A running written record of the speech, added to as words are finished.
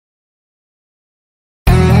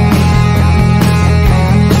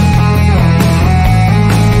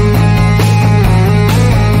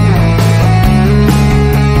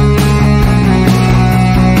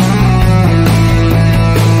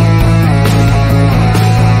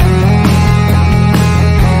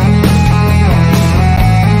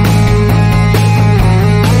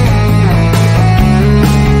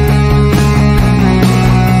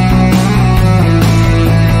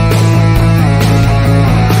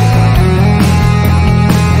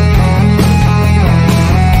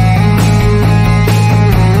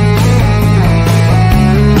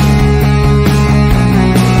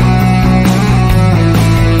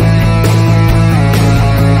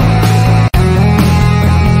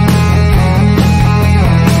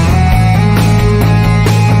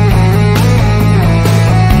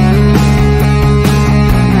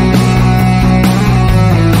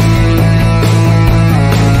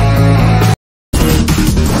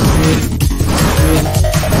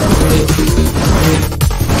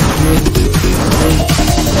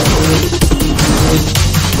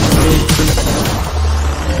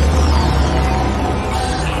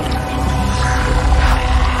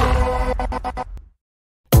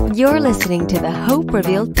You're listening to the Hope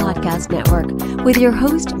Revealed Podcast Network with your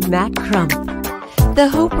host, Matt Crump. The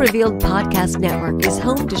Hope Revealed Podcast Network is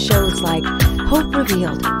home to shows like Hope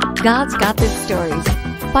Revealed, God's Got This Stories,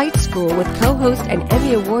 Fight School with co-host and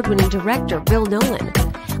Emmy Award-winning director Bill Nolan.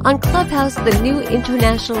 On Clubhouse, the new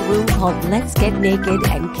international room called Let's Get Naked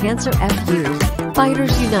and Cancer FU,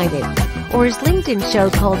 Fighters United, or his LinkedIn show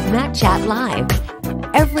called Matt Chat Live.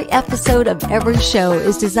 Every episode of every show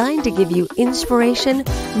is designed to give you inspiration,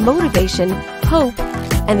 motivation, hope,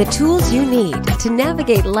 and the tools you need to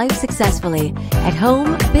navigate life successfully at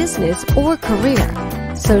home, business, or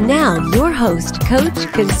career. So now, your host,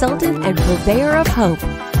 coach, consultant, and purveyor of hope,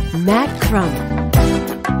 Matt Crump.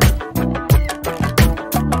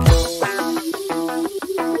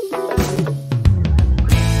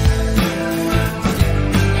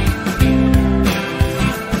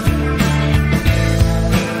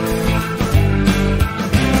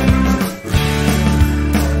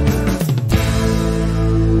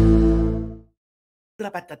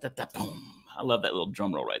 I love that little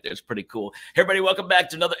drum roll right there. It's pretty cool. Hey, everybody, welcome back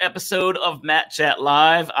to another episode of Matt Chat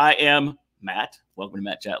Live. I am Matt. Welcome to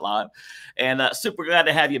Matt Chat Live. And super glad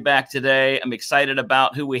to have you back today. I'm excited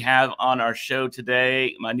about who we have on our show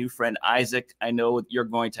today. My new friend, Isaac. I know you're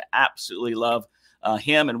going to absolutely love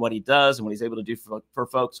him and what he does and what he's able to do for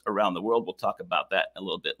folks around the world. We'll talk about that a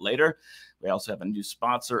little bit later. We also have a new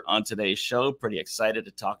sponsor on today's show. Pretty excited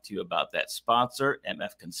to talk to you about that sponsor,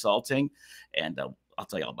 MF Consulting. And I'll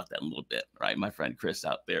tell you all about that in a little bit, right? My friend Chris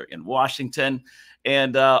out there in Washington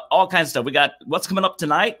and all kinds of stuff. We got what's coming up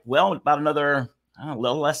tonight. Well, about another, a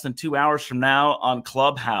little less than 2 hours from now on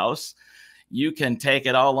Clubhouse. You can take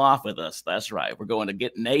it all off with us. That's right. We're going to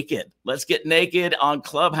get naked. Let's get naked on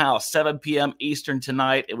Clubhouse, 7 p.m. Eastern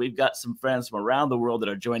tonight. And we've got some friends from around the world that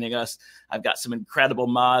are joining us. I've got some incredible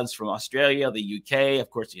mods from Australia, the UK, of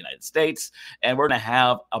course, the United States. And we're going to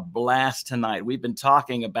have a blast tonight. We've been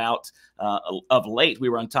talking about, of late, we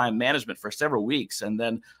were on time management for several weeks. And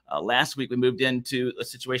then last week we moved into a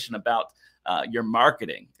situation about your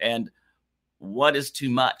marketing and what is too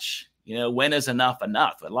much. You know, when is enough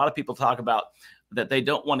enough? A lot of people talk about that they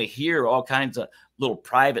don't want to hear all kinds of little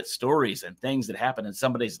private stories and things that happen in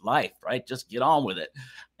somebody's life, right? Just get on with it.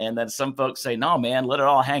 And then some folks say, no, man, let it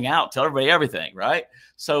all hang out. Tell everybody everything, right?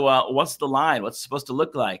 So what's the line? What's it supposed to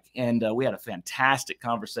look like? And we had a fantastic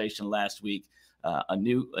conversation last week. A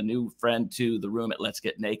new friend to the room at Let's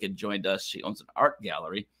Get Naked joined us. She owns an art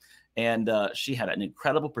gallery. And she had an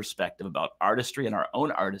incredible perspective about artistry and our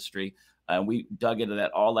own artistry. We dug into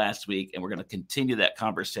that all last week, and we're going to continue that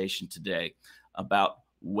conversation today about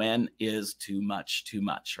when is too much,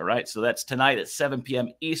 all right? So that's tonight at 7 p.m.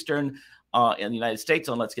 Eastern in the United States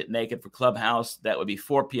on Let's Get Naked for Clubhouse. That would be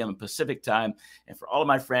 4 p.m. in Pacific time. And for all of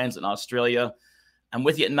my friends in Australia, I'm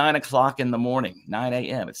with you at 9 o'clock in the morning, 9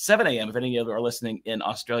 a.m. It's 7 a.m. if any of you are listening in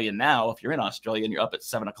Australia now. If you're in Australia and you're up at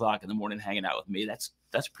 7 o'clock in the morning hanging out with me, that's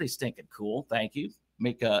pretty stinking cool. Thank you.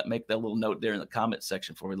 Make that little note there in the comment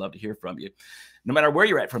section for me. Love to hear from you. No matter where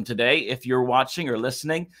you're at from today, if you're watching or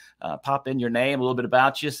listening, pop in your name, a little bit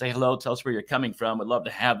about you, say hello, tell us where you're coming from. We'd love to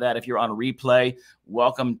have that. If you're on replay,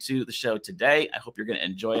 welcome to the show today. I hope you're going to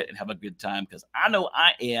enjoy it and have a good time because I know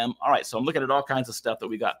I am. All right, so I'm looking at all kinds of stuff that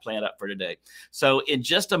we got planned up for today. So in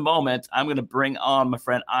just a moment, I'm going to bring on my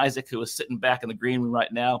friend Isaac, who is sitting back in the green room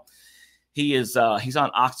right now. He's on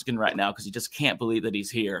oxygen right now because he just can't believe that he's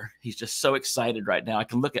here. He's just so excited right now. I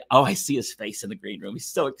can look at, I see his face in the green room. He's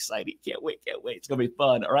so excited. Can't wait. It's going to be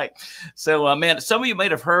fun. All right. So, man, some of you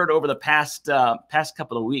might have heard over the past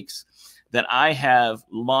couple of weeks that I have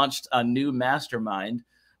launched a new mastermind.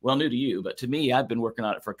 Well, new to you, but to me, I've been working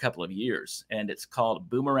on it for a couple of years, and it's called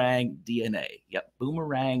Boomerang DNA. Yep,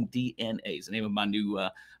 Boomerang DNA is the name of my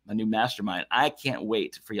new mastermind. I can't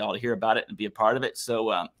wait for y'all to hear about it and be a part of it. So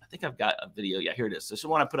I think I've got a video. Yeah, here it is. So I just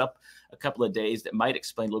want to put up a couple of days that might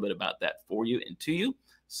explain a little bit about that for you and to you.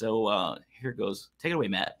 So here goes. Take it away,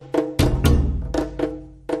 Matt.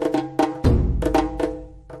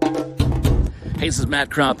 Hey, this is Matt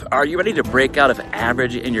Crump. Are you ready to break out of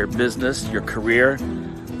average in your business, your career,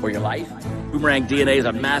 or your life? Boomerang DNA is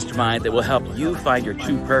a mastermind that will help you find your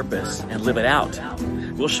true purpose and live it out.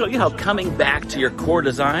 We'll show you how coming back to your core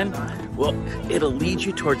design, well, it'll lead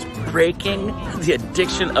you towards breaking the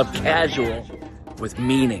addiction of casual with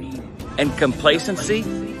meaning and complacency,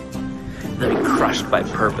 then be crushed by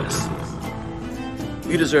purpose.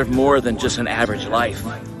 You deserve more than just an average life.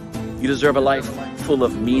 You deserve a life full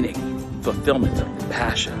of meaning, fulfillment,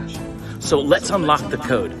 passion. So let's unlock the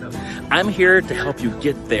code. I'm here to help you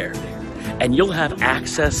get there, and you'll have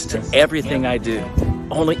access to everything I do,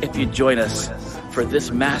 only if you join us for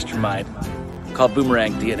this mastermind called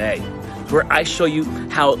Boomerang DNA. where I show you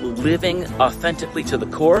how living authentically to the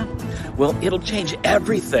core, well, it'll change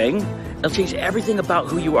everything. It'll change everything about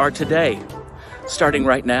who you are today, starting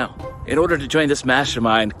right now. In order to join this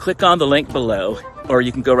mastermind, click on the link below, or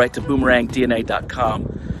you can go right to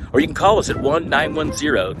boomerangdna.com, or you can call us at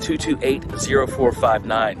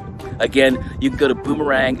 1-910-228-0459. Again, you can go to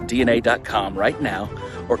boomerangdna.com right now,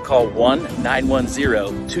 or call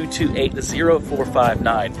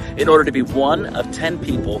 1-910-228-0459 in order to be one of 10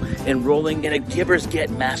 people enrolling in a Givers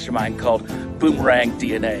Get mastermind called Boomerang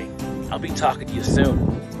DNA. I'll be talking to you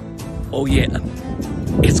soon. Oh yeah,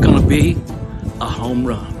 it's gonna be a home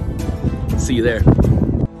run. See you there.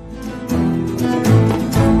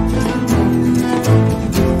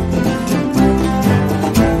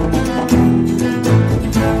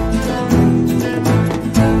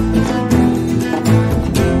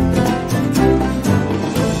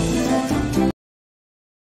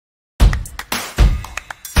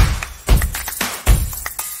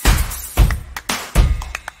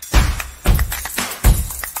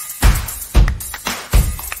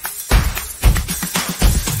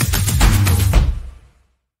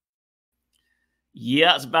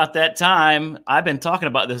 Yeah, it's about that time. I've been talking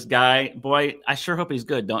about this guy. Boy, I sure hope he's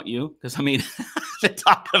good, don't you? Because, I mean, I've been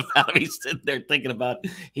talking about him. He's sitting there thinking about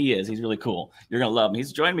He's really cool. You're going to love him.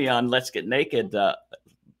 He's joined me on Let's Get Naked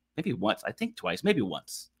maybe once. I think twice. Maybe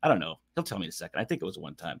once. I don't know. He'll tell me in a second. I think it was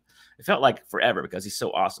one time. It felt like forever because he's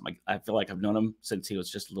so awesome. I feel like I've known him since he was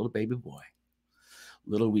just a little baby boy.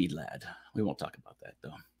 Little weed lad. We won't talk about that,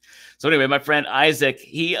 though. So anyway, my friend Isaac,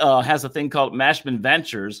 he has a thing called Mashman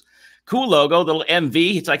Ventures. Cool logo, little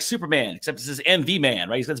MV. It's like Superman, except it says MV Man,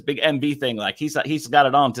 right? He's got this big MV thing. Like he's got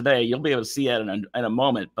it on today. You'll be able to see it in a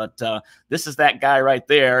moment. But this is that guy right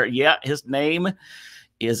there. Yeah, his name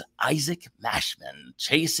is Isaac Mashman,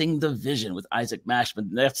 Chasing the Vision with Isaac Mashman.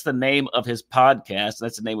 That's the name of his podcast.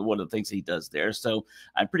 That's the name of one of the things he does there. So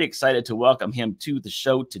I'm pretty excited to welcome him to the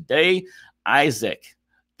show today. Isaac,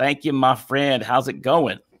 thank you, my friend. How's it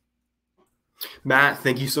going? Matt,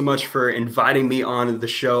 thank you so much for inviting me on the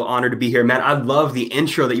show. Honored to be here, man. I love the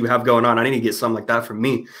intro that you have going on. I need to get something like that from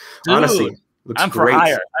me. Dude, honestly, looks I'm great. For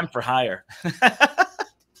hire. I'm for hire. I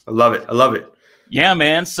love it. I love it. Yeah,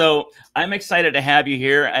 man. So I'm excited to have you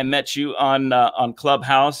here. I met you on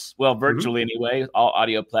Clubhouse, well, virtually anyway, all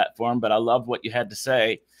audio platform. But I love what you had to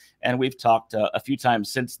say, and we've talked a few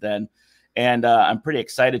times since then. And I'm pretty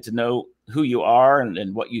excited to know who you are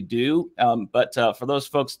and what you do. But for those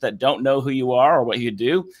folks that don't know who you are or what you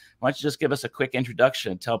do, why don't you just give us a quick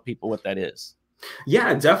introduction and tell people what that is?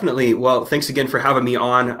 Yeah, definitely. Well, thanks again for having me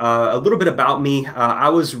on. A little bit about me. I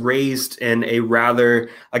was raised in a rather,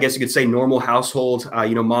 I guess you could say, normal household.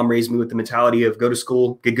 Mom raised me with the mentality of go to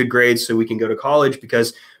school, get good grades so we can go to college,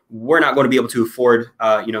 because we're not going to be able to afford,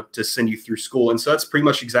 to send you through school. And so that's pretty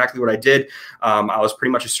much exactly what I did. I was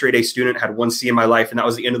pretty much a straight A student, had one C in my life, and that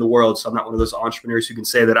was the end of the world. So I'm not one of those entrepreneurs who can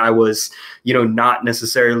say that I was, not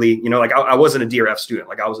necessarily, I wasn't a DRF student.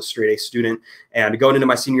 Like I was a straight A student. And going into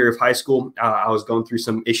my senior year of high school, I was going through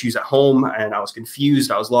some issues at home, and I was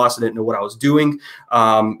confused. I was lost. I didn't know what I was doing.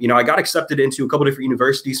 I got accepted into a couple different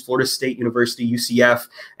universities, Florida State University, UCF,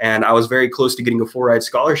 and I was very close to getting a full-ride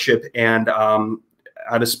scholarship. And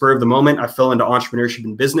at a spur of the moment, I fell into entrepreneurship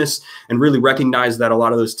and business and really recognized that a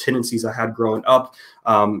lot of those tendencies I had growing up,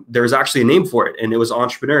 there was actually a name for it, and it was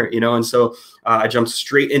entrepreneur, and so I jumped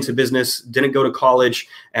straight into business, didn't go to college.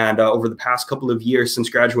 And over the past couple of years since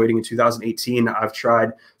graduating in 2018, I've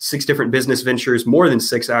tried 6 different business ventures, more than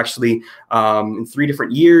 6 actually, in 3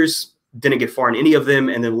 different years. Didn't get far in any of them.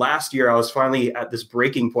 And then last year, I was finally at this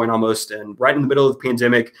breaking point almost, and right in the middle of the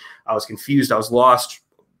pandemic, I was confused, I was lost,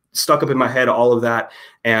 stuck up in my head, all of that,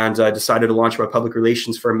 and decided to launch my public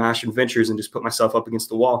relations firm, Mashman Ventures, and just put myself up against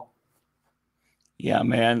the wall. Yeah,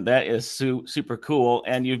 man, that is super cool.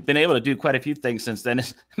 And you've been able to do quite a few things since then.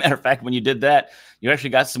 As a matter of fact, when you did that, you actually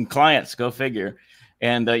got some clients, go figure.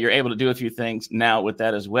 And you're able to do a few things now with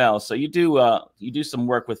that as well. So you do some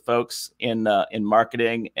work with folks in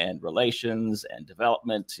marketing and relations and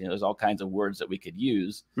development. There's all kinds of words that we could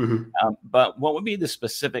use. But what would be the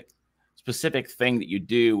specific thing that you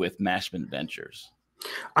do with Mashman Ventures?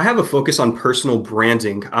 I have a focus on personal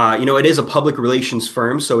branding. It is a public relations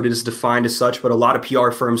firm, so it is defined as such, but a lot of PR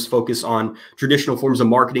firms focus on traditional forms of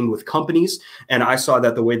marketing with companies. And I saw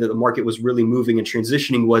that the way that the market was really moving and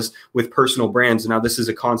transitioning was with personal brands. Now, this is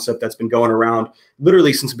a concept that's been going around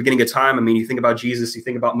literally since the beginning of time. I mean, you think about Jesus, you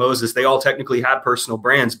think about Moses, they all technically had personal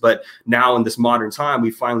brands, but now in this modern time, we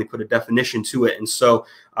finally put a definition to it. And so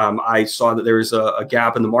I saw that there was a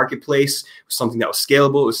gap in the marketplace, something that was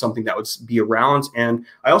scalable, it was something that would be around. And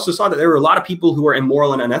I also saw that there were a lot of people who are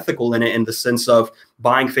immoral and unethical in it, in the sense of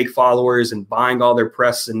buying fake followers and buying all their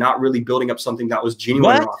press and not really building up something that was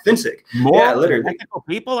genuine and authentic. More technical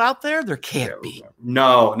people out there? There can't be.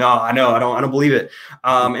 No, I know. I don't believe it.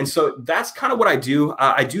 And so that's kind of what I do.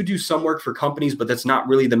 I do some work for companies, but that's not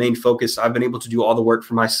really the main focus. I've been able to do all the work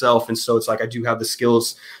for myself. And so it's like I do have the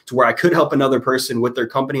skills to where I could help another person with their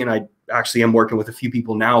company. And I actually am working with a few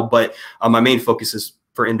people now, but my main focus is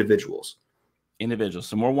for individuals.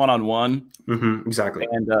 So more one-on-one. Exactly.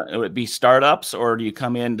 And it would be startups, or do you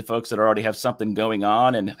come in to folks that already have something going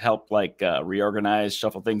on and help like reorganize,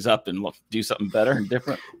 shuffle things up and do something better and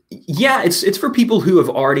different? Yeah, it's for people who have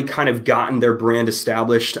already kind of gotten their brand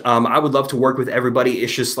established. I would love to work with everybody.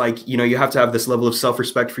 It's just like, you have to have this level of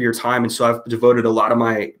self-respect for your time. And so I've devoted a lot of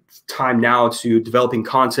my time now to developing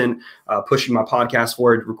content, pushing my podcast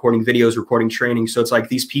forward, recording videos, recording training. So it's like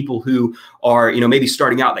these people who are, maybe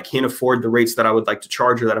starting out that can't afford the rates that I would like to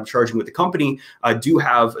charge or that I'm charging with the company, do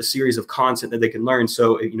have a series of content that they can learn.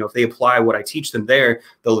 So, if they apply what I teach them there,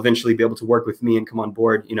 they'll eventually be able to work with me and come on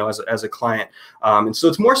board, as a client. And so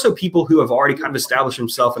it's more so people who have already kind of established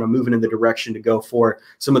themselves and are moving in the direction to go for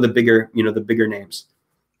some of the bigger, the bigger names.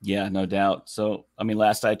 Yeah, no doubt. So, I mean,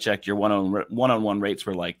 last I checked, your one-on-one rates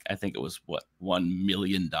were like, I think it was $1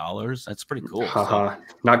 million. That's pretty cool. So,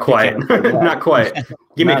 not quite. Not quite.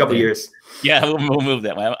 Give me a couple years. Yeah, we'll move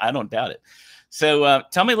that way. I don't doubt it. So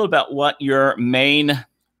tell me a little about what's your main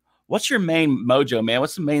mojo, man?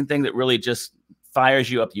 What's the main thing that really just fires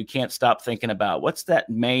you up? You can't stop thinking about. What's that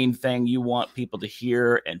main thing you want people to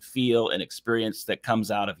hear and feel and experience that comes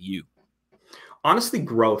out of you? Honestly,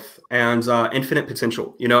 growth and infinite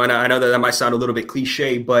potential, and I know that might sound a little bit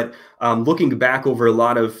cliche, but looking back over a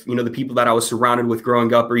lot of, the people that I was surrounded with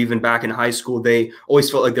growing up or even back in high school, they always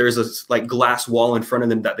felt like there was a glass wall in front of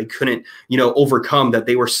them that they couldn't, overcome, that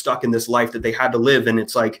they were stuck in this life that they had to live. And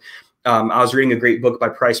it's like, I was reading a great book by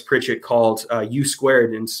Price Pritchett called U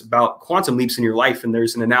Squared, and it's about quantum leaps in your life. And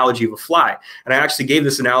there's an analogy of a fly. And I actually gave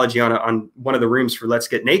this analogy on one of the rooms for Let's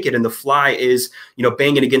Get Naked. And the fly is,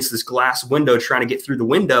 banging against this glass window, trying to get through the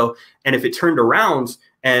window. And if it turned around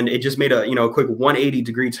and it just made a quick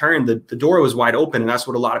 180-degree turn, the door was wide open. And that's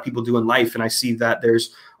what a lot of people do in life. And I see that there's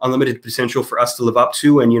unlimited potential for us to live up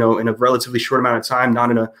to. And, in a relatively short amount of time, not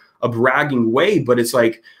in a bragging way, but it's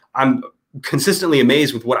like I'm consistently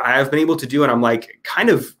amazed with what I've been able to do. And I'm like kind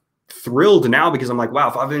of thrilled now because I'm like, wow,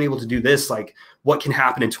 if I've been able to do this, like what can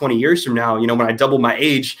happen in 20 years from now, when I double my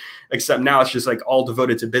age, except now it's just like all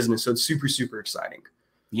devoted to business. So it's super, super exciting.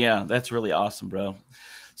 Yeah, that's really awesome, bro.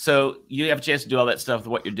 So you have a chance to do all that stuff with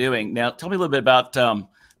what you're doing. Now tell me a little bit about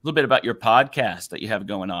your podcast that you have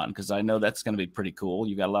going on, because I know that's going to be pretty cool.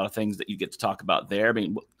 You got a lot of things that you get to talk about there. I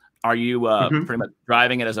mean, are you pretty much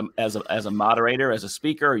driving it as a moderator, as a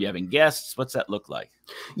speaker? Are you having guests? What's that look like?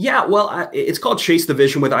 Yeah, well, it's called Chase the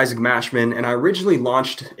Vision with Isaac Mashman, and I originally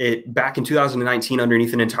launched it back in 2019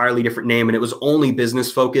 underneath an entirely different name, and it was only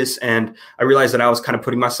business focused. And I realized that I was kind of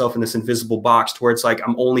putting myself in this invisible box to where it's like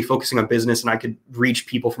I'm only focusing on business, and I could reach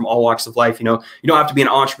people from all walks of life. You don't have to be an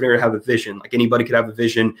entrepreneur to have a vision. Like anybody could have a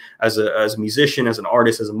vision as a musician, as an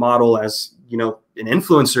artist, as a model, as an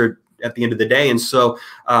influencer at the end of the day. And so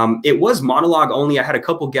it was monologue only. I had a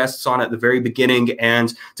couple guests on at the very beginning.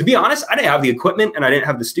 And to be honest, I didn't have the equipment and I didn't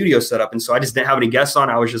have the studio set up. And so I just didn't have any guests on.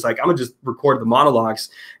 I was just like, I'm gonna just record the monologues.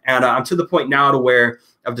 And I'm to the point now to where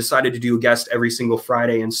I've decided to do a guest every single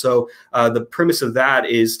Friday. And so the premise of that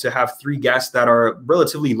is to have 3 guests that are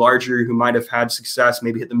relatively larger, who might have had success,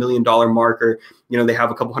 maybe hit the $1 million mark, or, they have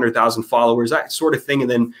a couple 100,000 followers, that sort of thing. And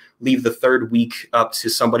then leave the 3rd week up to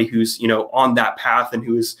somebody who's, on that path and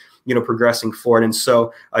who is, progressing forward. And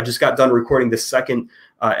so I just got done recording the 2nd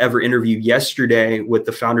ever interview yesterday with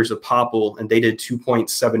the founders of Popple, and they did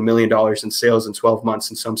 $2.7 million in sales in 12 months.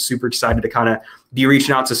 And so I'm super excited to kind of be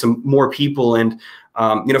reaching out to some more people. And,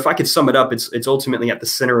 if I could sum it up, it's ultimately at the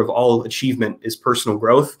center of all achievement is personal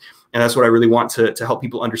growth. And that's what I really want to help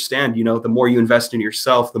people understand. The more you invest in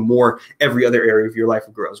yourself, the more every other area of your life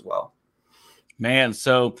will grow as well. Man,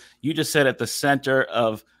 so you just said at the center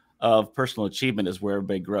of personal achievement is where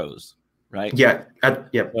everybody grows, right? Yeah.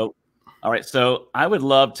 Yeah. So, all right. So I would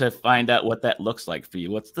love to find out what that looks like for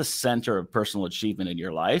you. What's the center of personal achievement in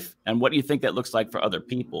your life? And what do you think that looks like for other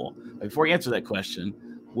people? Before you answer that question,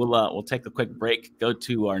 we'll take a quick break, go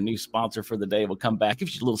to our new sponsor for the day. We'll come back. Give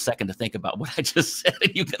you a little second to think about what I just said,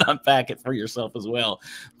 and you can unpack it for yourself as well.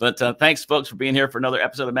 But thanks, folks, for being here for another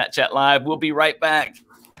episode of Matt Chat Live. We'll be right back.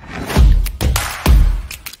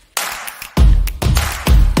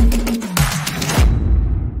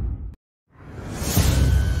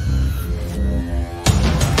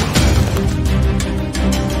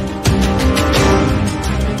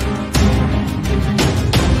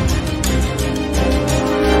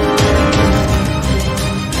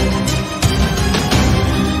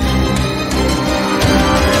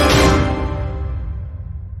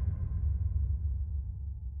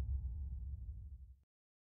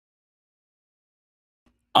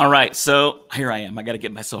 All right, so here I am. I got to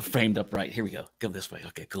get myself framed up right. Here we go. Go this way.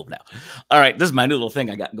 Okay, cool now. All right, this is my new little thing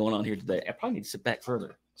I got going on here today. I probably need to sit back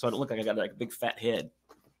further so I don't look like I got like a big fat head.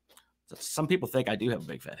 Some people think I do have a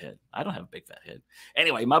big fat head. I don't have a big fat head.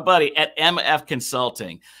 Anyway, my buddy at MF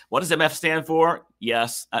Consulting. What does MF stand for?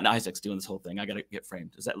 Yes, and Isaac's doing this whole thing. I got to get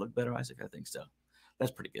framed. Does that look better, Isaac? I think so. That's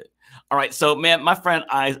pretty good. All right. So, man, my friend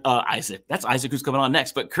Isaac, that's Isaac who's coming on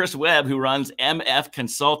next. But Chris Webb, who runs MF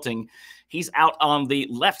Consulting, he's out on the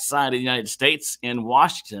left side of the United States in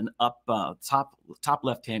Washington, up top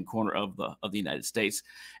left-hand corner of the United States.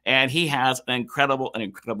 And he has an incredible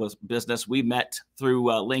business. We met through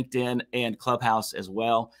LinkedIn and Clubhouse as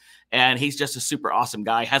well. And he's just a super awesome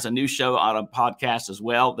guy. Has a new show on a podcast as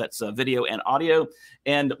well. That's video and audio.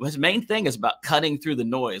 And his main thing is about cutting through the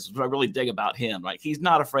noise. What I really dig about him. Like, he's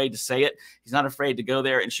not afraid to say it. He's not afraid to go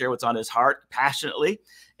there and share what's on his heart passionately.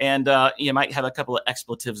 And you might have a couple of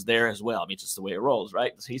expletives there as well. I mean, just the way it rolls,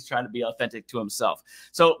 right? So he's trying to be authentic to himself.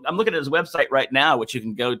 So I'm looking at his website right now, which you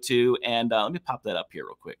can go to. And let me pop that up here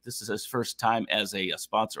real quick. This is his first time as a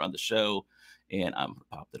sponsor on the show. And I'm going to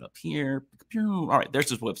pop it up here. All right, there's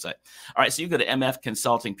his website. All right, so you go to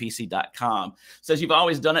mfconsultingpc.com. Says you've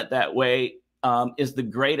always done it that way is the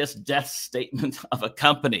greatest death statement of a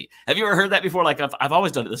company. Have you ever heard that before? Like, I've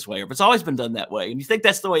always done it this way, or it's always been done that way. And you think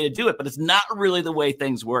that's the way to do it, but it's not really the way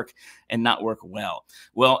things work and not work well.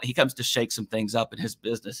 Well, he comes to shake some things up in his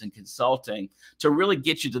business and consulting to really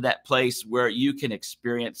get you to that place where you can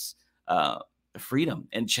experience freedom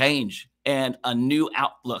and change and a new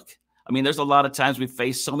outlook. I mean, there's a lot of times we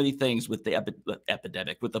face so many things with the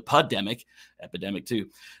epidemic, with the epidemic too,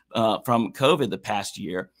 from COVID the past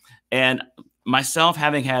year. And myself,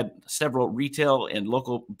 having had several retail and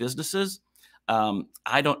local businesses,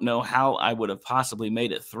 I don't know how I would have possibly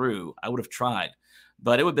made it through. I would have tried,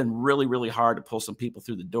 but it would have been really, really hard to pull some people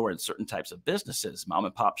through the door in certain types of businesses, mom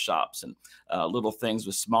and pop shops, and little things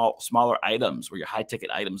with smaller items where your high ticket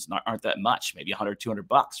items aren't that much, maybe $100,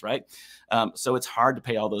 $200, right? So it's hard to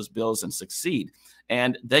pay all those bills and succeed.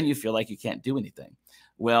 And then you feel like you can't do anything.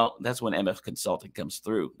 Well, that's when MF Consulting comes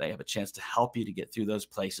through. They have a chance to help you to get through those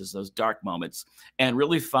places, those dark moments, and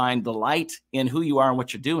really find the light in who you are and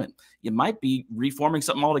what you're doing. You might be reforming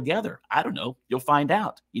something altogether. I don't know. You'll find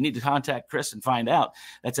out. You need to contact Chris and find out.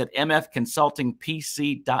 That's at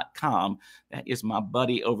mfconsultingpc.com. That is my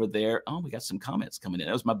buddy over there. Oh, we got some comments coming in.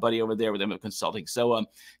 That was my buddy over there with MF Consulting. So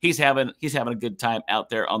he's having a good time out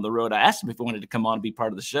there on the road. I asked him if he wanted to come on and be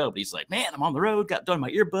part of the show, but he's like, man, I'm on the road, got done my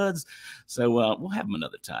earbuds. So we'll have him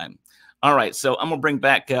another time. All right, so I'm gonna bring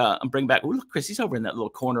back. Oh, look, Chris, he's over in that little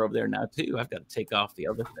corner over there now too. I've got to take off the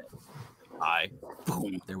other thing.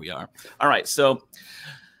 Boom, there we are. All right, so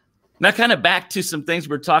now kind of back to some things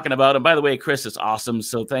we're talking about. And by the way, Chris is awesome.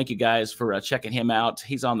 So thank you guys for checking him out.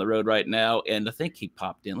 He's on the road right now, and I think he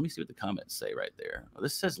popped in. Let me see what the comments say right there. Oh,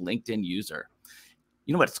 this says LinkedIn user.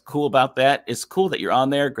 You know what's cool about that? It's cool that you're on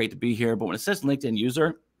there. Great to be here. But when it says LinkedIn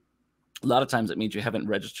user, a lot of times it means you haven't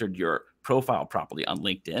registered your profile properly on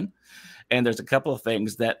LinkedIn. And there's a couple of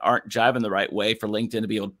things that aren't jiving the right way for LinkedIn to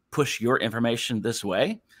be able to push your information this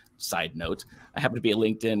way. Side note, I happen to be a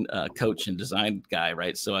LinkedIn coach and design guy,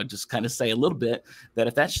 right? So I just kind of say a little bit that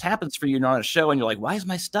if that happens for you, you're on a show and you're like, why is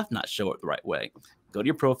my stuff not show it the right way? Go to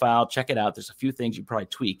your profile, check it out. There's a few things you probably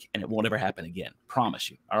tweak and it won't ever happen again.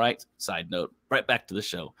 Promise you. All right. Side note, right back to the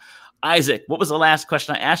show. Isaac, what was the last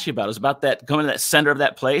question I asked you about? It was about that going to that center of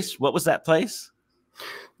that place. What was that place?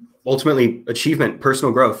 Ultimately, achievement,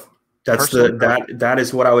 personal growth. That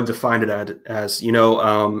is what I would define it as.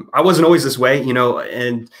 I wasn't always this way,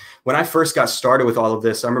 and when I first got started with all of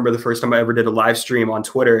this, I remember the first time I ever did a live stream on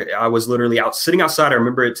Twitter, I was literally sitting outside. I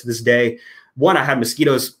remember it to this day. One, I had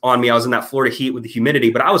mosquitoes on me. I was in that Florida heat with the humidity,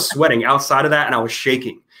 but I was sweating outside of that and I was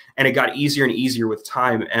shaking, and it got easier and easier with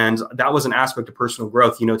time. And that was an aspect of personal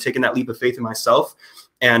growth, taking that leap of faith in myself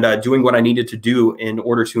and doing what I needed to do in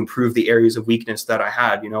order to improve the areas of weakness that I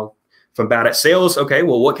had, If I'm bad at sales, okay,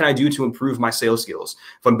 well, what can I do to improve my sales skills?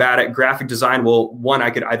 If I'm bad at graphic design, well, one,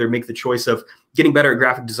 I could either make the choice of getting better at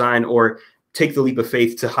graphic design or take the leap of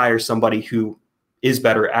faith to hire somebody who is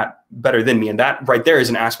better than me. And that right there is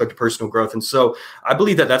an aspect of personal growth. And so I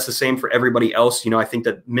believe that that's the same for everybody else. I think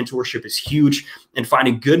that mentorship is huge, and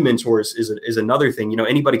finding good mentors is another thing.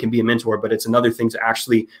 Anybody can be a mentor, but it's another thing to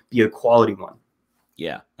actually be a quality one.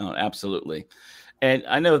 Yeah, absolutely. And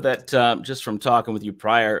I know that just from talking with you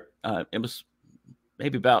prior, it was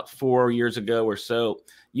maybe about 4 years ago or so,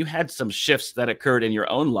 you had some shifts that occurred in your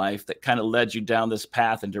own life that kind of led you down this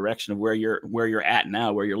path and direction of where you're at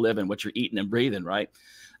now, where you're living, what you're eating and breathing, right?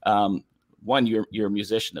 one, you're a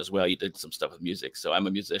musician as well. You did some stuff with music. So I'm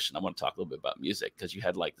a musician. I want to talk a little bit about music because you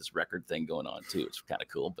had like this record thing going on too. It's kind of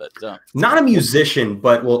cool, but not a musician,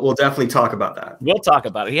 but we'll definitely talk about that. We'll talk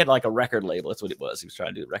about it. He had like a record label. That's what it was. He was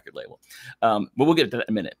trying to do a record label. But we'll get to that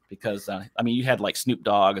in a minute because I mean, you had like Snoop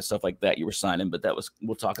Dogg and stuff like that you were signing, but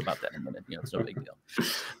we'll talk about that in a minute. You know, it's no big deal.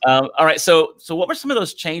 All right. So what were some of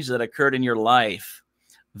those changes that occurred in your life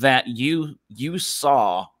that you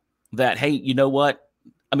saw that, hey, you know what?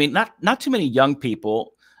 I mean, not too many young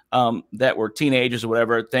people that were teenagers or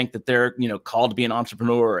whatever think that they're, you know, called to be an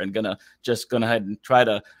entrepreneur and gonna go ahead and try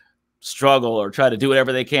to struggle or try to do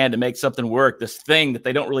whatever they can to make something work. This thing that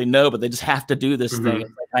they don't really know, but they just have to do this thing.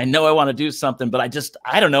 Like, I know I want to do something, but I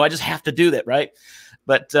don't know. I just have to do that, right?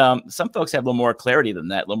 But some folks have a little more clarity than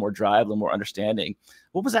that, a little more drive, a little more understanding.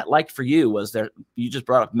 What was that like for you? You just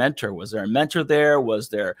brought up mentor. Was there a mentor there? Was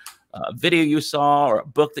there a video you saw or a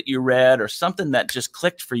book that you read or something that just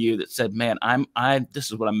clicked for you that said, man,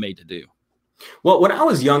 this is what I'm made to do? Well, when I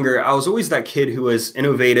was younger, I was always that kid who was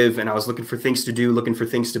innovative and I was looking for things to do, looking for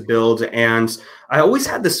things to build. And I always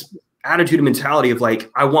had this attitude and mentality of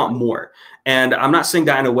like, I want more. And I'm not saying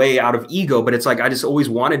that in a way out of ego, but it's like, I just always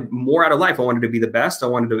wanted more out of life. I wanted to be the best. I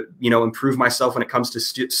wanted to, you know, improve myself when it comes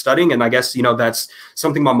to studying. And I guess, you know, that's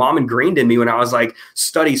something my mom ingrained in me when I was like,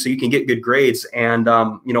 study so you can get good grades. And,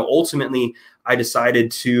 you know, ultimately I decided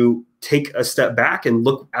to take a step back and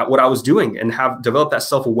look at what I was doing and have developed that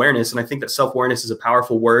self-awareness. And I think that self-awareness is a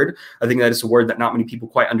powerful word. I think that it's a word that not many people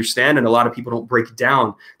quite understand. And a lot of people don't break it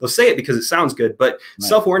down. They'll say it because it sounds good, but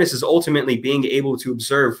self-awareness is ultimately being able to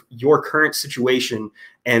observe your current situation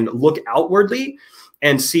and look outwardly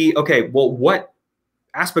and see, okay, well, what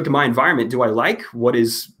aspect of my environment do I like? What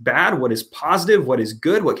is bad? What is positive? What is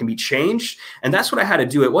good? What can be changed? And that's what I had to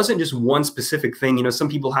do. It wasn't just one specific thing. You know, some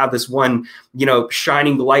people have this one, you know,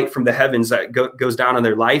 shining light from the heavens that goes down on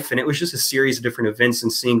their life. And it was just a series of different events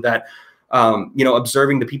and seeing that, you know,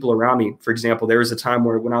 observing the people around me. For example, there was a time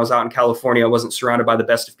where when I was out in California, I wasn't surrounded by the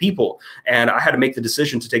best of people. And I had to make the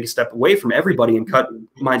decision to take a step away from everybody and cut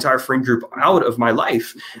my entire friend group out of my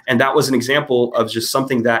life. And that was an example of just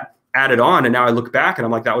something that added on. And now I look back and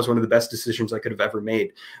I'm like, that was one of the best decisions I could have ever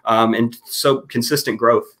made. And so consistent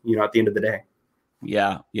growth, you know, at the end of the day.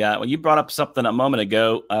 Yeah. Yeah. Well, you brought up something a moment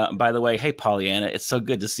ago. By the way, hey, Pollyanna, it's so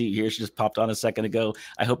good to see you here. She just popped on a second ago.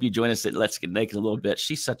 I hope you join us at Let's Get Naked a little bit.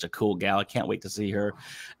 She's such a cool gal. I can't wait to see her.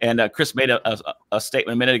 And Chris made a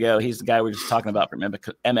statement a minute ago. He's the guy we were just talking about from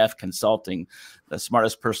MF Consulting. The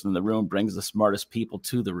smartest person in the room brings the smartest people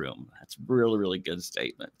to the room. That's a really, really good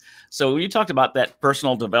statement. So when you talked about that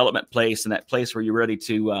personal development place and that place where you're ready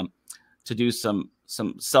to do some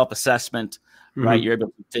self-assessment, right? You're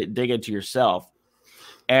able to dig into yourself.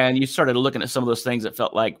 And you started looking at some of those things that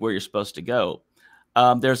felt like where you're supposed to go.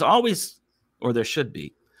 There's always, or there should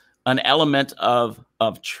be, an element of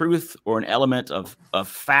truth or an element of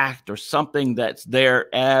fact or something that's there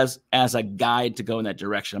as a guide to go in that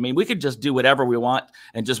direction. I mean, we could just do whatever we want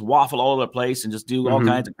and just waffle all over the place and just do all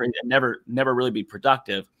kinds of crazy and never really be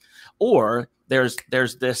productive. Or there's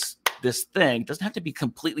this thing, doesn't have to be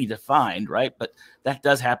completely defined, right? But that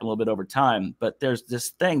does happen a little bit over time. But there's this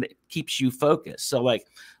thing that keeps you focused. So like,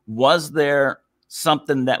 was there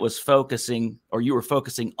something that was focusing or you were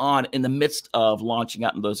focusing on in the midst of launching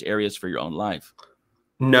out in those areas for your own life?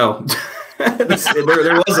 No,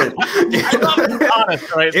 there wasn't.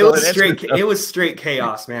 Honest, right? It was straight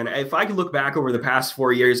chaos, man. If I could look back over the past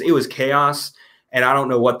 4 years, it was chaos. And I don't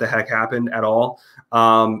know what the heck happened at all.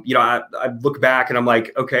 You know, I look back and I'm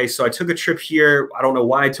like, okay, so I took a trip here. I don't know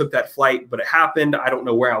why I took that flight, but it happened. I don't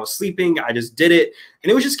know where I was sleeping. I just did it.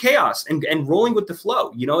 And it was just chaos and rolling with the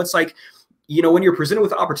flow. You know, it's like, you know, when you're presented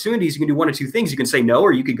with opportunities, you can do one of two things. You can say no,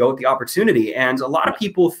 or you could go with the opportunity. And a lot of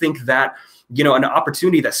people think that, you know, an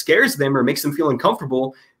opportunity that scares them or makes them feel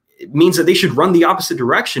uncomfortable, it means that they should run the opposite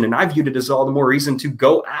direction. And I viewed it as all the more reason to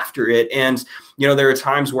go after it. And, you know, there are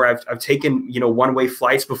times where I've taken, you know, one-way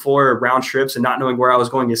flights before, round trips, and not knowing where I was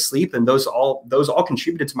going to sleep. And those all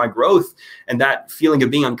contributed to my growth. And that feeling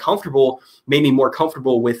of being uncomfortable made me more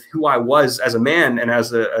comfortable with who I was as a man and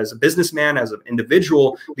as a businessman, as an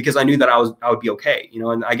individual, because I knew that I would be okay. You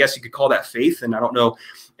know, and I guess you could call that faith. And I don't know,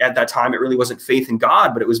 at that time, it really wasn't faith in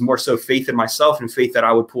God, but it was more so faith in myself and faith that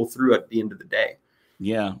I would pull through at the end of the day.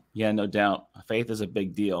 Yeah, no doubt. Faith is a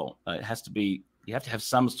big deal. It has to be, you have to have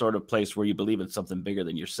some sort of place where you believe in something bigger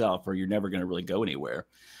than yourself, or you're never going to really go anywhere.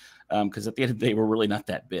 Because at the end of the day, we're really not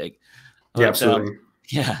that big. Yeah, absolutely.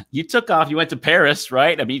 Yeah, you took off. You went to Paris,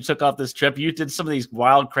 right? I mean, you took off this trip. You did some of these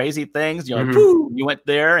wild, crazy things. You're like, whoo, you went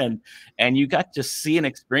there and you got to see and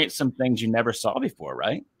experience some things you never saw before,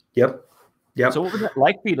 right? Yep. So what was it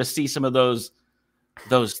like for you to see some of those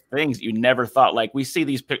those things you never thought. Like we see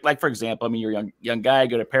these, like for example, I mean, you're a young guy,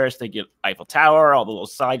 go to Paris, they get Eiffel Tower, all the little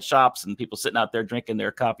side shops, and people sitting out there drinking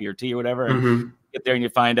their coffee or tea or whatever. And get there and you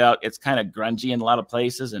find out it's kind of grungy in a lot of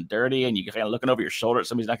places and dirty, and you kind of looking over your shoulder at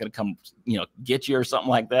somebody's not going to come, get you or something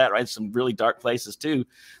like that, right? Some really dark places too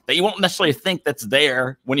that you won't necessarily think that's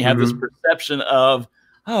there when you have this perception of,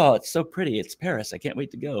 oh, it's so pretty, it's Paris, I can't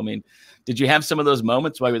wait to go. I mean, did you have some of those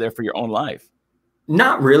moments while you were there for your own life?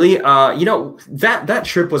 Not really. That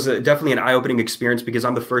trip was definitely an eye-opening experience because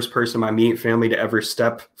I'm the first person in my immediate family to ever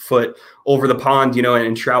step foot over the pond,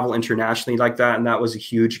 and travel internationally like that. And that was a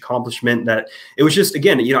huge accomplishment. That it was just,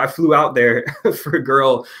 again, I flew out there for a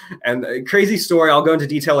girl, and a crazy story. I'll go into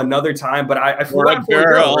detail another time, but I flew out for a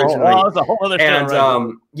girl originally. Oh, it's a whole other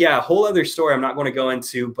story. Yeah, whole other story I'm not going to go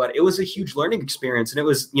into, but it was a huge learning experience. And it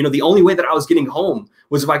was, the only way that I was getting home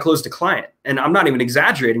was if I closed a client. And I'm not even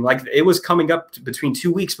exaggerating. Like, it was coming up to between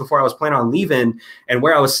 2 weeks before I was planning on leaving, and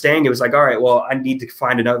where I was staying, it was like, all right, well, I need to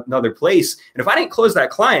find another place. And if I didn't close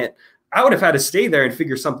that client, I would have had to stay there and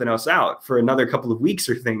figure something else out for another couple of weeks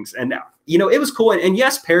or things. And, it was cool. And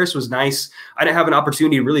yes, Paris was nice. I didn't have an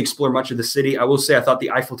opportunity to really explore much of the city. I will say I thought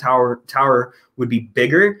the Eiffel Tower would be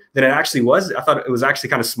bigger than it actually was. I thought it was actually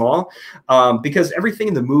kind of small because everything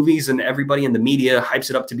in the movies and everybody in the media hypes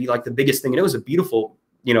it up to be like the biggest thing. And it was a beautiful,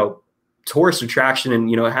 tourist attraction,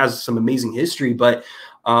 and, it has some amazing history. But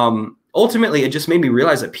ultimately, it just made me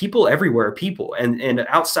realize that people everywhere are people. And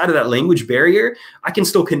outside of that language barrier, I can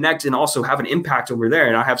still connect and also have an impact over there.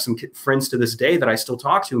 And I have some friends to this day that I still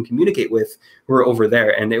talk to and communicate with who are over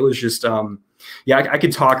there. And it was just, I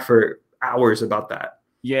could talk for hours about that.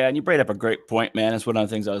 Yeah, and you brought up a great point, man. It's one of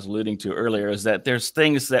the things I was alluding to earlier, is that there's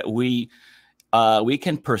things that we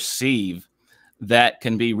can perceive that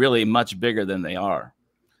can be really much bigger than they are.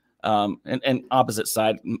 And opposite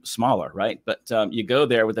side, smaller, right? But you go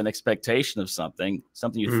there with an expectation of something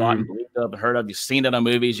you thought and believed of, heard of, you've seen it on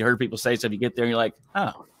movies, you heard people say stuff, you get there and you're like,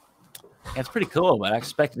 oh, it's pretty cool, but I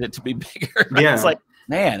expected it to be bigger. Right? Yeah. It's like,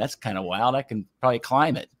 man, that's kind of wild. I can probably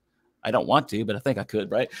climb it. I don't want to, but I think I could,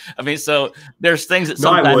 right? I mean, so there's things that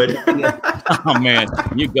sometimes I would. Oh man,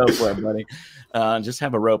 you go for it, buddy. Just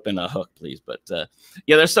have a rope and a hook, please. But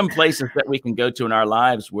there's some places that we can go to in our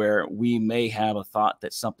lives where we may have a thought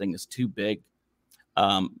that something is too big,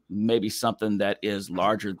 maybe something that is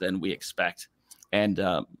larger than we expect. And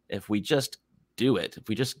if we just do it, if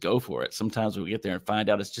we just go for it, sometimes we get there and find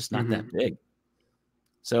out it's just not that big.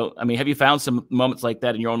 So, I mean, have you found some moments like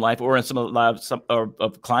that in your own life, or in some of the lives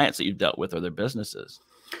of clients that you've dealt with or their businesses?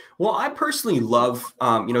 Well, I personally love,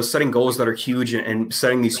 setting goals that are huge and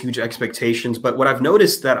setting these huge expectations. But what I've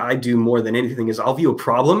noticed that I do more than anything is I'll view a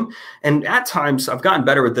problem. And at times, I've gotten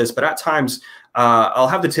better with this, but at times I'll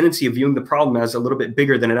have the tendency of viewing the problem as a little bit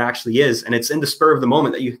bigger than it actually is. And it's in the spur of the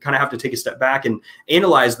moment that you kind of have to take a step back and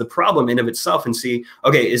analyze the problem in of itself and see,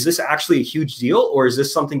 okay, is this actually a huge deal? Or is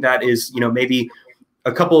this something that is, maybe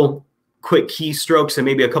a couple quick keystrokes and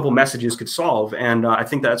maybe a couple messages could solve? And I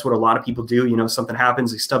think that's what a lot of people do. Something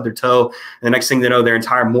happens, they stub their toe, and the next thing they know, their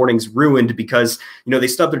entire morning's ruined because, they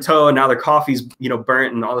stubbed their toe and now their coffee's,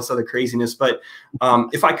 burnt and all this other craziness. But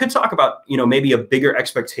if I could talk about, maybe a bigger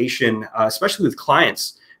expectation, especially with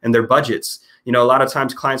clients and their budgets, a lot of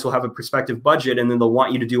times clients will have a prospective budget and then they'll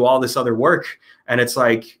want you to do all this other work. And it's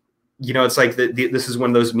like, it's like this is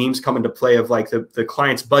when those memes come into play of like the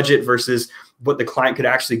client's budget versus what the client could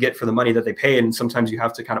actually get for the money that they pay. And sometimes you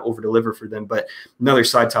have to kind of over deliver for them. But another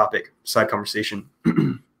side conversation.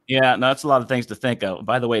 Yeah, no, that's a lot of things to think of.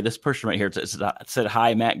 By the way, this person right here said,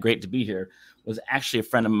 "Hi, Matt, great to be here," was actually a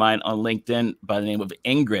friend of mine on LinkedIn by the name of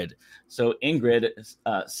Ingrid. So Ingrid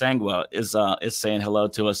Sangwa is saying hello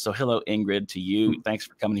to us. So hello, Ingrid, to you. Thanks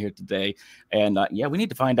for coming here today. And we need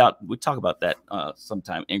to find out. We talk about that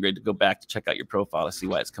sometime, Ingrid, to go back to check out your profile to see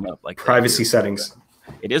why it's coming up like privacy settings.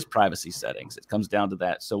 It is privacy settings. It comes down to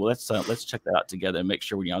that. So let's check that out together and make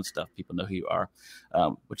sure when you're on stuff, people know who you are,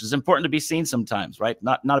 which is important to be seen sometimes, right?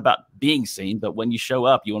 Not about being seen, but when you show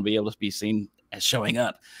up, you want to be able to be seen as showing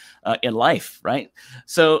up in life, right?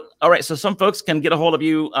 So, all right. So some folks can get a hold of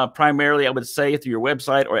you primarily, I would say, through your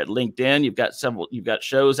website or at LinkedIn. You've got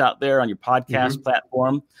shows out there on your podcast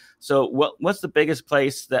platform. So what's the biggest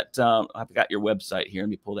place that I've got your website here? Let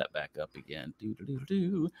me pull that back up again.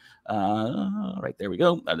 Right there we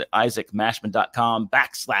go.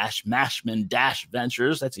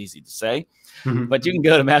 IsaacMashman.com/Mashman-Ventures. That's easy to say. But you can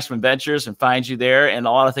go to Mashman Ventures and find you there, and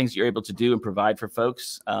a lot of things you're able to do and provide for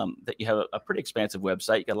folks. That you have a pretty expansive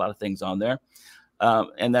website. You got a lot of things on there.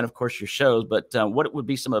 And then, of course, your shows. But what would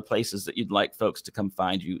be some of the places that you'd like folks to come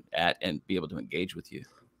find you at and be able to engage with you?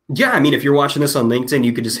 Yeah, I mean, if you're watching this on LinkedIn,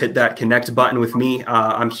 you could just hit that connect button with me.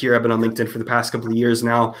 I'm here. I've been on LinkedIn for the past couple of years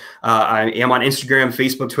now. I am on Instagram,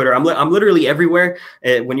 Facebook, Twitter. I'm literally everywhere.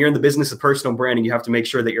 When you're in the business of personal branding, you have to make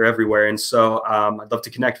sure that you're everywhere. And so I'd love to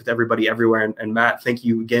connect with everybody everywhere. And Matt, thank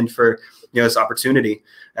you again for this opportunity.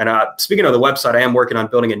 And speaking of the website, I am working on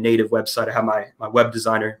building a native website. I have my web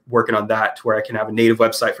designer working on that to where I can have a native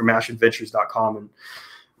website for mashmanventures.com and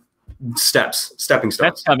stepping stones.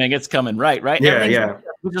 That's coming. It's coming. Right. Yeah.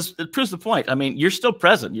 It proves the point. I mean, you're still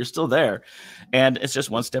present. You're still there. And it's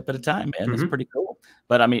just one step at a time. And it's pretty cool.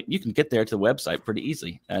 But I mean, you can get there to the website pretty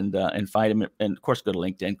easy and find them. And of course, go to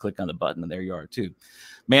LinkedIn, click on the button, and there you are too.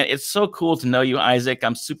 Man, it's so cool to know you, Isaac.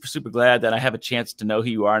 I'm super, super glad that I have a chance to know who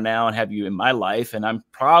you are now and have you in my life. And I'm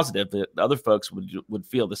positive that other folks would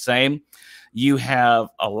feel the same. You have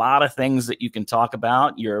a lot of things that you can talk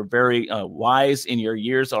about. You're very wise in your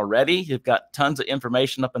years already. You've got tons of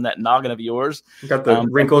information up in that noggin of yours. You got the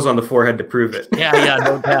wrinkles on the forehead to prove it. Yeah,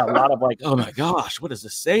 no doubt. A lot of like, oh my gosh, what is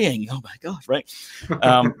this saying? Oh my gosh, right?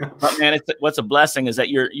 But man, what's a blessing is that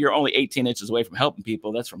you're only 18 inches away from helping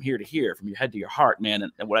people. That's from here to here, from your head to your heart,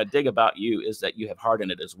 man. And what I dig about you is that you have heart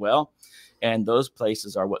in it as well. And those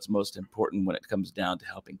places are what's most important when it comes down to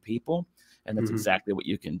helping people. And that's exactly what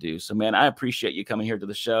you can do. So, man, I appreciate you coming here to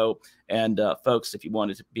the show. And folks, if you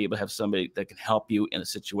wanted to be able to have somebody that can help you in a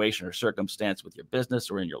situation or circumstance with your business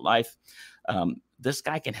or in your life, this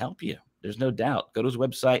guy can help you. There's no doubt. Go to his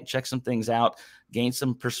website, check some things out, gain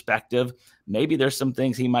some perspective. Maybe there's some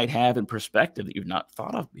things he might have in perspective that you've not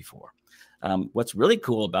thought of before. What's really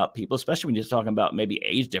cool about people, especially when you're talking about maybe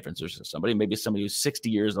age differences or somebody, maybe somebody who's 60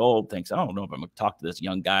 years old thinks, I don't know if I'm going to talk to this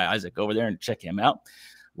young guy, Isaac, over there and check him out.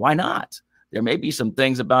 Why not? There may be some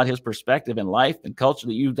things about his perspective in life and culture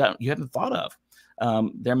that you haven't thought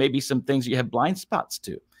of. There may be some things you have blind spots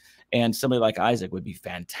to. And somebody like Isaac would be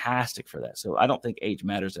fantastic for that. So I don't think age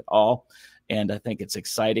matters at all. And I think it's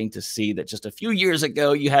exciting to see that just a few years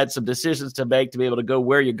ago, you had some decisions to make to be able to go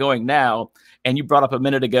where you're going now. And you brought up a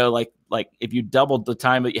minute ago, like if you doubled the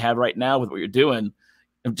time that you have right now with what you're doing,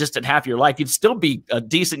 just at half your life, you'd still be a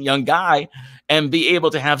decent young guy and be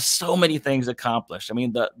able to have so many things accomplished. I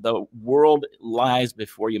mean, the world lies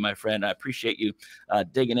before you, my friend. I appreciate you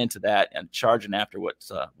digging into that and charging after what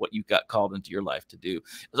you've got called into your life to do.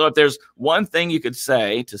 So if there's one thing you could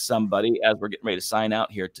say to somebody as we're getting ready to sign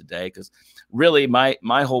out here today, because really my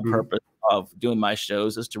whole purpose of doing my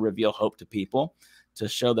shows is to reveal hope to people, to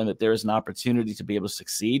show them that there is an opportunity to be able to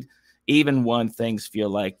succeed, even when things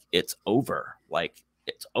feel like it's over,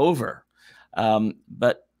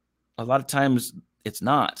 but a lot of times it's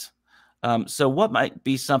not. So what might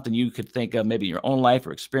be something you could think of, maybe in your own life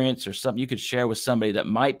or experience or something you could share with somebody that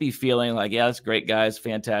might be feeling like, yeah, that's great, guys,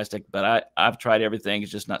 fantastic, but I've tried everything.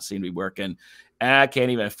 It's just not seem to be working. And I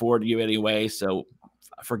can't even afford you anyway, so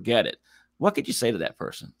forget it. What could you say to that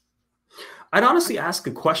person? I'd honestly ask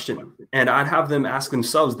a question, and I'd have them ask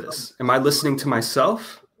themselves this. Am I listening to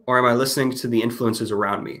myself, or am I listening to the influences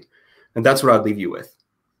around me? And that's what I'd leave you with.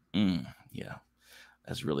 Yeah,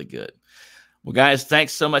 that's really good. Well, guys,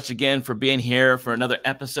 thanks so much again for being here for another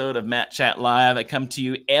episode of Matt Chat Live. I come to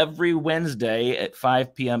you every Wednesday at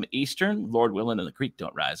 5 p.m. Eastern, Lord willing, and the creek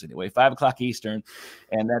don't rise anyway, 5 o'clock Eastern.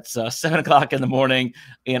 And that's 7 o'clock in the morning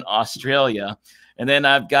in Australia. And then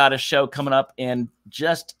I've got a show coming up in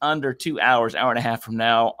just under 2 hours, hour and a half from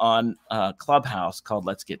now on Clubhouse called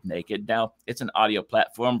Let's Get Naked. Now, it's an audio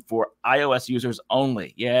platform for iOS users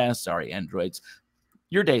only. Yeah, sorry, Androids.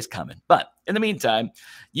 Your day's coming. But in the meantime,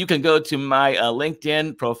 you can go to my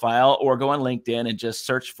LinkedIn profile or go on LinkedIn and just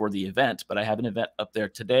search for the event. But I have an event up there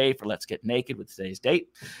today for Let's Get Naked with today's date.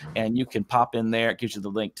 And you can pop in there. It gives you the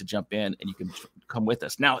link to jump in and you can come with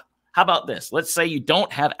us. Now, how about this? Let's say you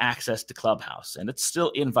don't have access to Clubhouse and it's still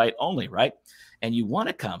invite only, right? And you want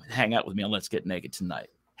to come hang out with me on Let's Get Naked tonight.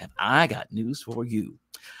 Have I got news for you?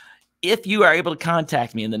 If you are able to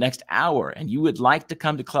contact me in the next hour and you would like to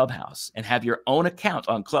come to Clubhouse and have your own account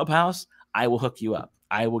on Clubhouse, I will hook you up.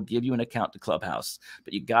 I will give you an account to Clubhouse,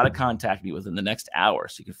 but you got to contact me within the next hour.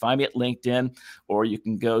 So you can find me at LinkedIn or you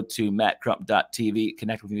can go to mattcrump.tv,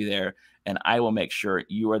 connect with me there, and I will make sure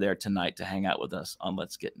you are there tonight to hang out with us on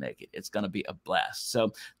Let's Get Naked. It's going to be a blast.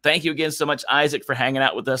 So thank you again so much, Isaac, for hanging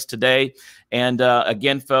out with us today. And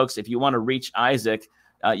again, folks, if you want to reach Isaac,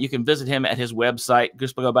 you can visit him at his website.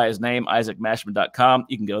 Just go by his name, isaacmashman.com.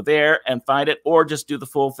 You can go there and find it, or just do the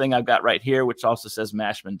full thing I've got right here, which also says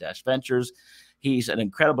Mashman-Ventures. He's an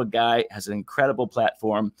incredible guy, has an incredible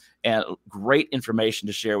platform, and great information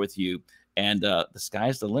to share with you. And the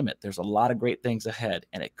sky's the limit. There's a lot of great things ahead,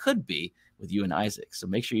 and it could be with you and Isaac. So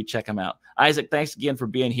make sure you check him out. Isaac, thanks again for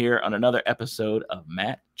being here on another episode of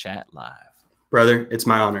Matt Chat Live. Brother, it's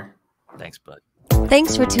my honor. Thanks, bud.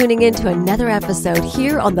 Thanks for tuning in to another episode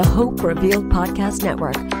here on the Hope Revealed Podcast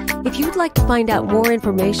Network. If you'd like to find out more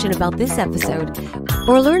information about this episode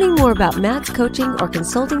or learning more about Matt's coaching or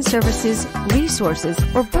consulting services, resources,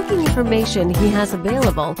 or booking information he has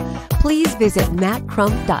available, please visit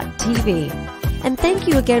mattcrump.tv. And thank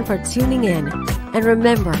you again for tuning in. And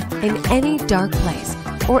remember, in any dark place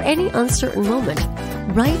or any uncertain moment,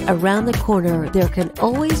 right around the corner, there can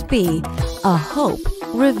always be a hope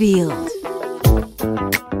revealed.